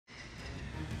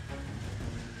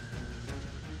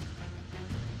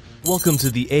Welcome to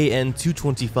the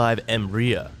An-225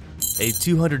 Mriya, a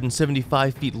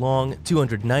 275 feet long,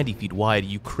 290 feet wide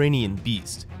Ukrainian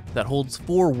beast that holds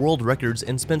 4 world records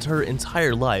and spent her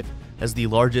entire life as the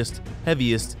largest,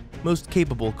 heaviest, most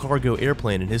capable cargo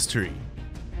airplane in history.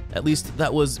 At least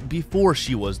that was before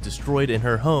she was destroyed in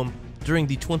her home during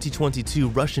the 2022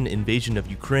 Russian invasion of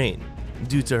Ukraine,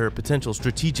 due to her potential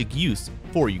strategic use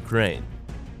for Ukraine.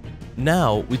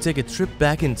 Now we take a trip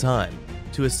back in time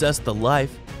to assess the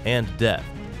life and death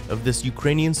of this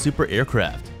Ukrainian super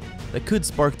aircraft that could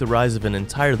spark the rise of an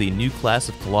entirely new class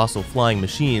of colossal flying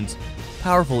machines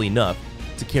powerful enough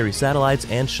to carry satellites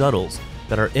and shuttles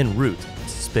that are en route to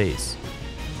space.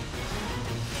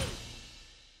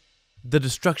 The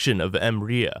destruction of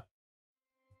Mriya.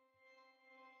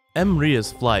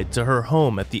 Mriya's flight to her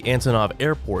home at the Antonov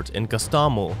Airport in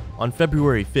Kostomel on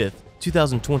February 5,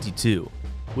 2022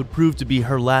 would prove to be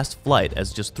her last flight,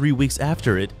 as just 3 weeks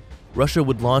after it, Russia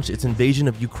would launch its invasion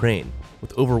of Ukraine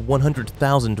with over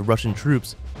 100,000 Russian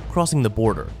troops crossing the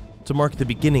border to mark the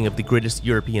beginning of the greatest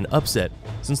European upset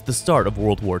since the start of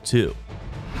World War II.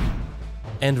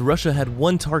 And Russia had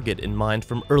one target in mind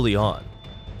from early on: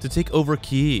 to take over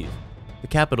Kyiv, the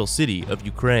capital city of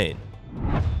Ukraine.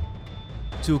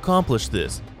 To accomplish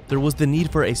this, there was the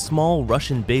need for a small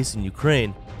Russian base in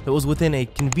Ukraine that was within a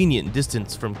convenient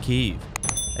distance from Kyiv,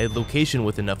 a location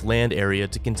with enough land area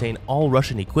to contain all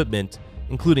Russian equipment,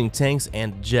 including tanks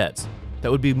and jets, that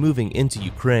would be moving into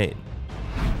Ukraine.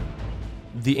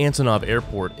 The Antonov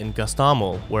Airport in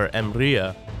Kostomel, where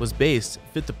Mriya was based,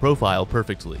 fit the profile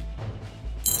perfectly.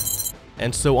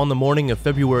 And so on the morning of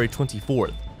February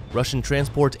 24th, Russian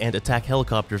transport and attack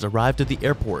helicopters arrived at the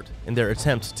airport in their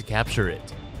attempt to capture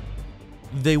it.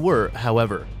 They were,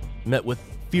 however, met with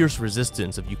fierce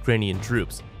resistance of Ukrainian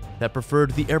troops that preferred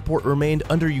the airport remained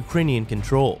under Ukrainian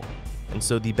control, and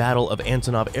so the Battle of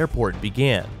Antonov Airport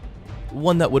began,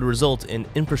 one that would result in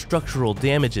infrastructural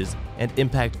damages and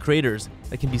impact craters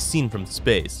that can be seen from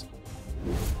space.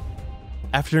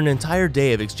 After an entire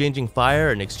day of exchanging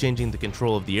fire and exchanging the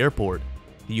control of the airport,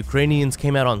 the Ukrainians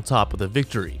came out on top with a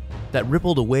victory that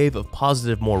rippled a wave of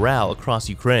positive morale across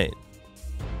Ukraine.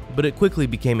 But it quickly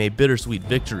became a bittersweet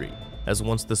victory, as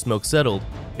once the smoke settled,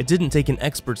 it didn't take an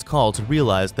expert's call to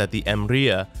realize that the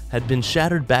Mriya had been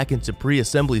shattered back into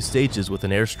pre-assembly stages with an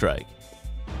airstrike.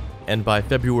 And by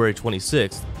February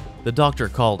 26th, the doctor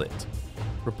called it.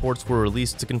 Reports were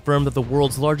released to confirm that the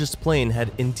world's largest plane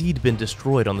had indeed been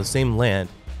destroyed on the same land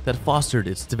that fostered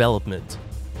its development.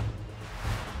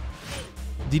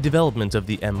 The development of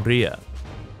the Mriya.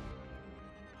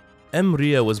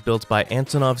 Mriya was built by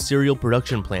Antonov serial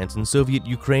production plant in Soviet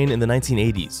Ukraine in the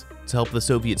 1980s to help the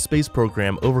Soviet space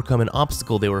program overcome an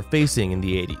obstacle they were facing in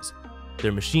the 80s.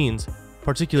 Their machines,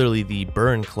 particularly the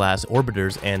Burn-class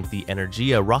orbiters and the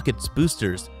Energia rockets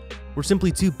boosters, were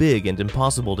simply too big and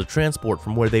impossible to transport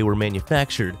from where they were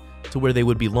manufactured to where they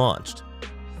would be launched.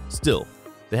 Still,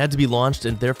 they had to be launched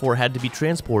and therefore had to be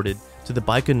transported to the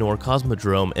Baikonur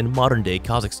Cosmodrome in modern-day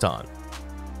Kazakhstan,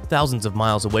 thousands of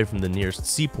miles away from the nearest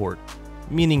seaport,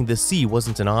 meaning the sea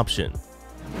wasn't an option.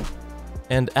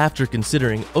 And after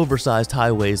considering oversized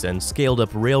highways and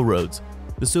scaled-up railroads,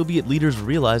 the Soviet leaders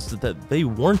realized that they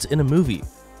weren't in a movie,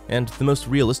 and the most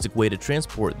realistic way to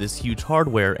transport this huge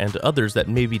hardware and others that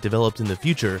may be developed in the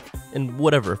future in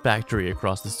whatever factory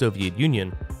across the Soviet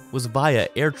Union was via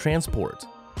air transport.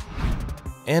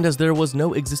 And as there was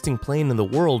no existing plane in the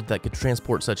world that could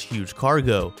transport such huge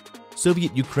cargo,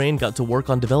 Soviet Ukraine got to work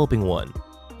on developing one,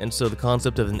 and so the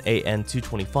concept of an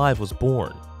An-225 was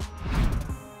born.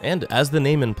 And as the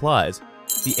name implies,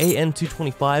 the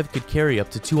An-225 could carry up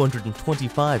to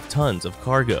 225 tons of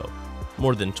cargo,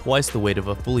 more than twice the weight of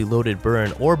a fully loaded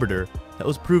Burn orbiter that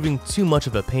was proving too much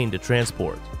of a pain to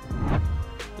transport.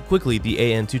 Quickly,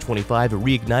 the An-225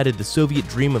 reignited the Soviet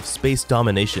dream of space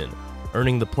domination,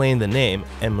 earning the plane the name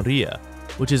Mriya,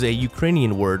 which is a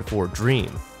Ukrainian word for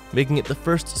dream, making it the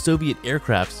first Soviet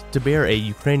aircraft to bear a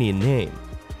Ukrainian name.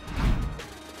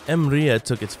 Mriya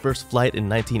took its first flight in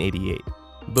 1988,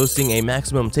 boasting a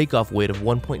maximum takeoff weight of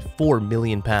 1.4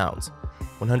 million pounds,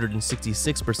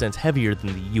 166% heavier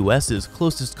than the US's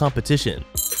closest competition,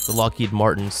 the Lockheed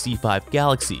Martin C-5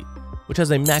 Galaxy, which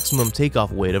has a maximum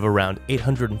takeoff weight of around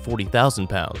 840,000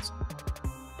 pounds.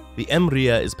 The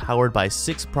Mriya is powered by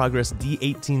 6 Progress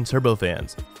D-18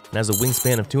 turbofans and has a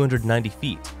wingspan of 290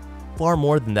 feet, far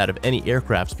more than that of any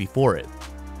aircraft before it.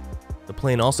 The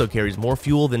plane also carries more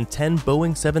fuel than 10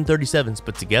 Boeing 737s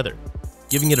put together,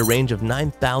 giving it a range of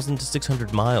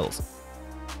 9,600 miles,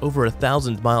 over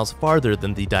 1,000 miles farther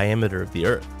than the diameter of the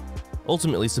Earth,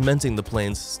 ultimately cementing the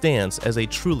plane's stance as a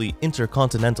truly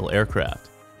intercontinental aircraft.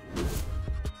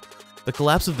 The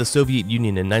collapse of the Soviet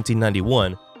Union in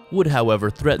 1991 would, however,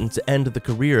 threaten to end the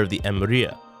career of the An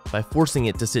Mriya by forcing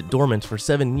it to sit dormant for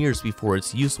 7 years before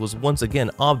its use was once again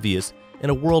obvious in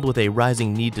a world with a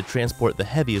rising need to transport the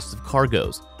heaviest of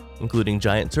cargoes, including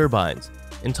giant turbines,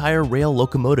 entire rail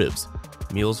locomotives,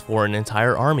 meals for an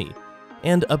entire army,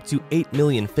 and up to 8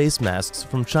 million face masks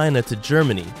from China to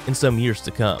Germany in some years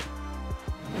to come.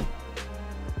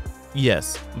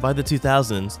 Yes, by the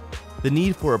 2000s, the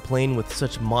need for a plane with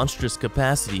such monstrous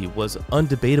capacity was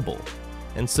undebatable,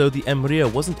 and so the An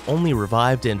Mriya wasn't only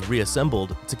revived and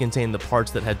reassembled to contain the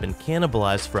parts that had been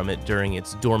cannibalized from it during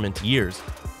its dormant years,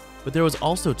 but there was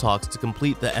also talks to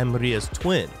complete the An Mriya's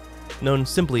twin, known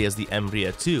simply as the An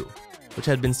Mriya 2, which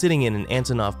had been sitting in an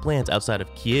Antonov plant outside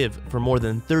of Kiev for more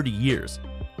than 30 years,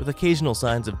 with occasional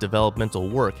signs of developmental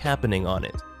work happening on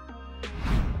it.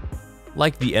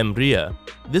 Like the An Mriya,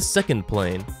 this second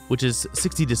plane, which is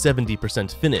 60 to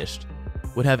 70% finished,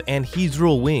 would have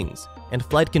anhedral wings and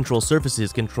flight control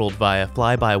surfaces controlled via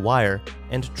fly-by-wire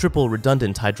and triple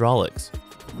redundant hydraulics.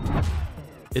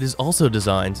 It is also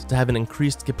designed to have an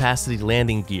increased capacity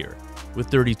landing gear, with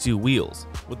 32 wheels,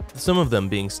 with some of them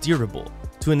being steerable,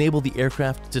 to enable the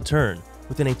aircraft to turn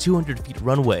within a 200-feet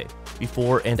runway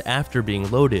before and after being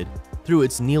loaded through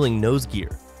its kneeling nose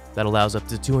gear that allows up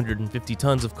to 250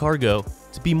 tons of cargo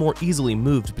to be more easily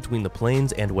moved between the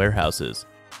planes and warehouses.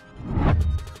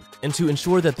 And to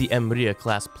ensure that the An Mriya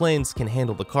class planes can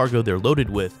handle the cargo they're loaded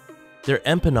with, their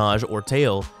empennage or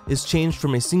tail is changed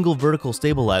from a single vertical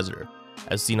stabilizer,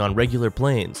 as seen on regular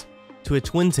planes, to a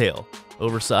twin tail,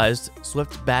 oversized,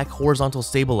 swept-back horizontal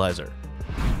stabilizer.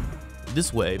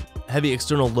 This way, heavy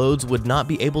external loads would not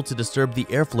be able to disturb the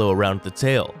airflow around the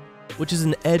tail, which is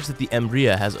an edge that the An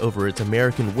Mriya has over its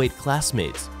American weight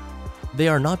classmates. They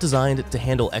are not designed to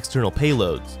handle external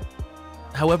payloads.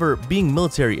 However, being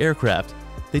military aircraft,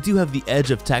 they do have the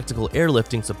edge of tactical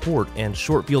airlifting support and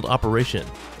short-field operation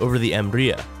over the An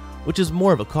Mriya, which is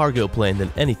more of a cargo plane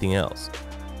than anything else.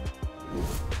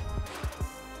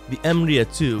 The An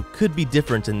Mriya 2 could be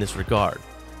different in this regard,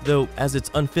 though as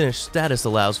its unfinished status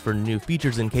allows for new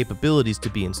features and capabilities to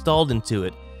be installed into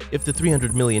it if the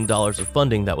 $300 million of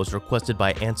funding that was requested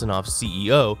by Antonov's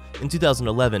CEO in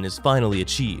 2011 is finally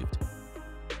achieved.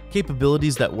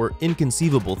 Capabilities that were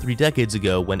inconceivable 3 decades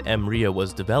ago when An Mriya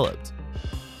was developed.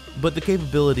 But the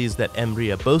capabilities that An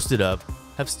Mriya boasted of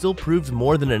have still proved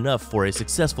more than enough for a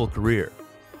successful career.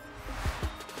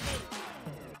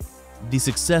 The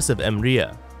success of An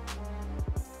Mriya.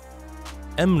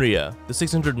 An Mriya, the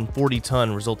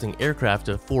 640-ton resulting aircraft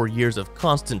of 4 years of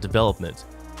constant development,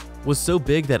 was so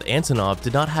big that Antonov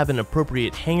did not have an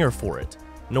appropriate hangar for it,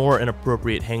 nor an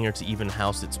appropriate hangar to even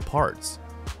house its parts.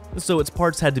 So its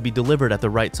parts had to be delivered at the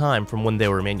right time from when they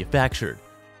were manufactured.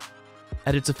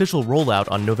 At its official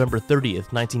rollout on November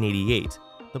 30th, 1988,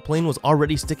 the plane was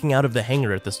already sticking out of the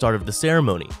hangar at the start of the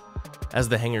ceremony, as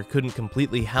the hangar couldn't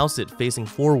completely house it facing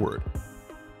forward.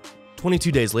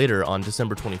 22 days later, on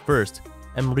December 21st,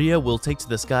 An Mriya will take to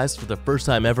the skies for the first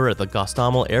time ever at the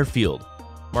Gostomel airfield,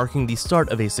 marking the start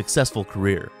of a successful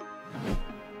career.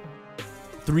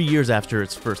 3 years after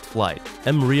its first flight,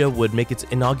 An Mriya would make its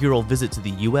inaugural visit to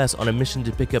the US on a mission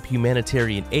to pick up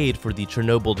humanitarian aid for the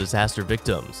Chernobyl disaster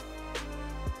victims.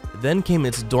 Then came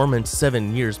its dormant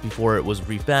 7 years before it was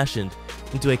refashioned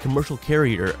into a commercial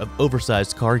carrier of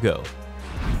oversized cargo.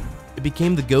 It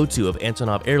became the go-to of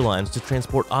Antonov Airlines to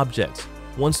transport objects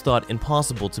once thought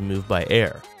impossible to move by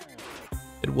air.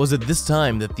 It was at this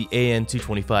time that the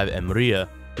An-225 Mriya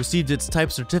received its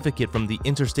type certificate from the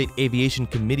Interstate Aviation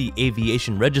Committee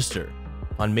Aviation Register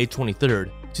on May 23,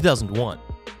 2001.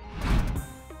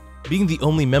 Being the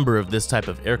only member of this type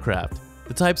of aircraft,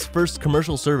 the type's first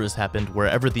commercial service happened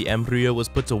wherever the An Mriya was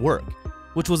put to work,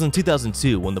 which was in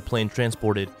 2002 when the plane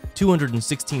transported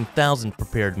 216,000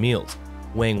 prepared meals,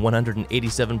 weighing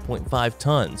 187.5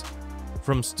 tons,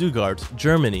 from Stuttgart,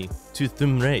 Germany to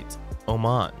Thumrait,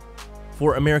 Oman,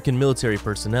 for American military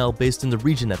personnel based in the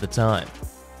region at the time.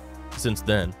 Since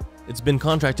then, it's been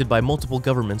contracted by multiple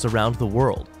governments around the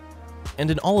world,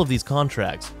 and in all of these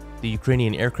contracts, the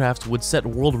Ukrainian aircraft would set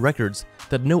world records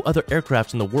that no other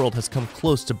aircraft in the world has come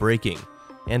close to breaking,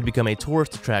 and become a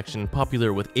tourist attraction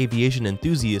popular with aviation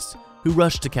enthusiasts who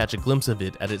rush to catch a glimpse of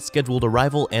it at its scheduled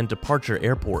arrival and departure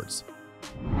airports.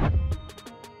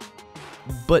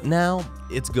 But now,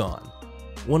 it's gone,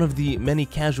 one of the many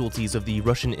casualties of the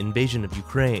Russian invasion of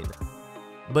Ukraine.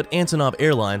 But Antonov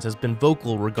Airlines has been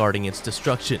vocal regarding its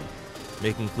destruction,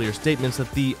 making clear statements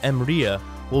that the An Mriya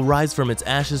will rise from its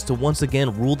ashes to once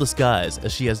again rule the skies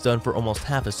as she has done for almost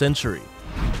half a century.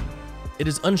 It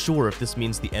is unsure if this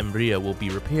means the Mriya will be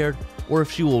repaired or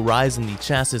if she will rise in the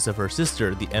chassis of her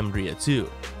sister, the Mriya 2.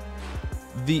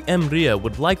 The Mriya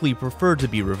would likely prefer to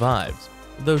be revived,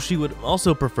 though she would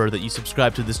also prefer that you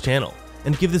subscribe to this channel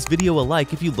and give this video a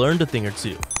like if you learned a thing or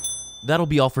two. That'll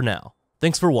be all for now.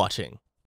 Thanks for watching.